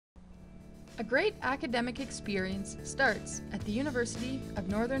A great academic experience starts at the University of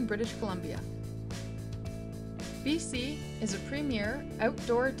Northern British Columbia. BC is a premier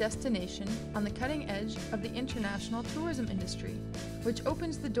outdoor destination on the cutting edge of the international tourism industry, which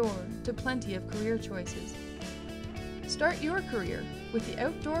opens the door to plenty of career choices. Start your career with the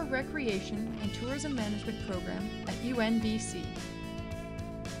Outdoor Recreation and Tourism Management program at UNBC.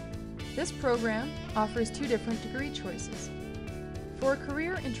 This program offers two different degree choices. For a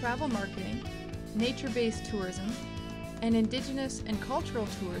career in travel marketing, nature-based tourism, and Indigenous and cultural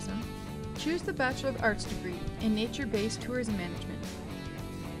tourism, choose the Bachelor of Arts degree in Nature-Based Tourism Management.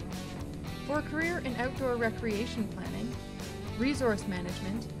 For a career in outdoor recreation planning, resource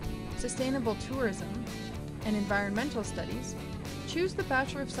management, sustainable tourism, and environmental studies, choose the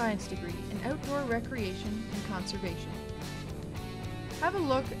Bachelor of Science degree in Outdoor Recreation and Conservation. Have a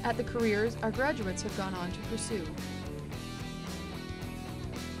look at the careers our graduates have gone on to pursue.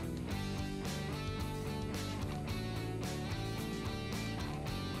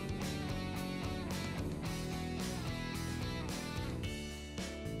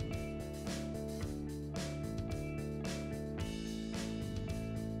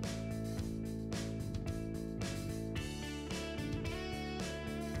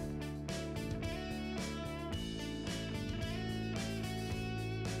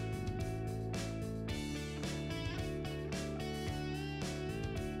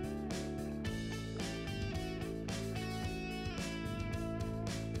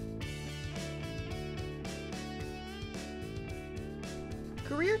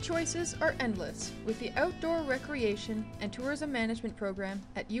 Career choices are endless with the Outdoor Recreation and Tourism Management program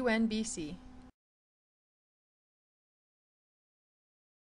at UNBC.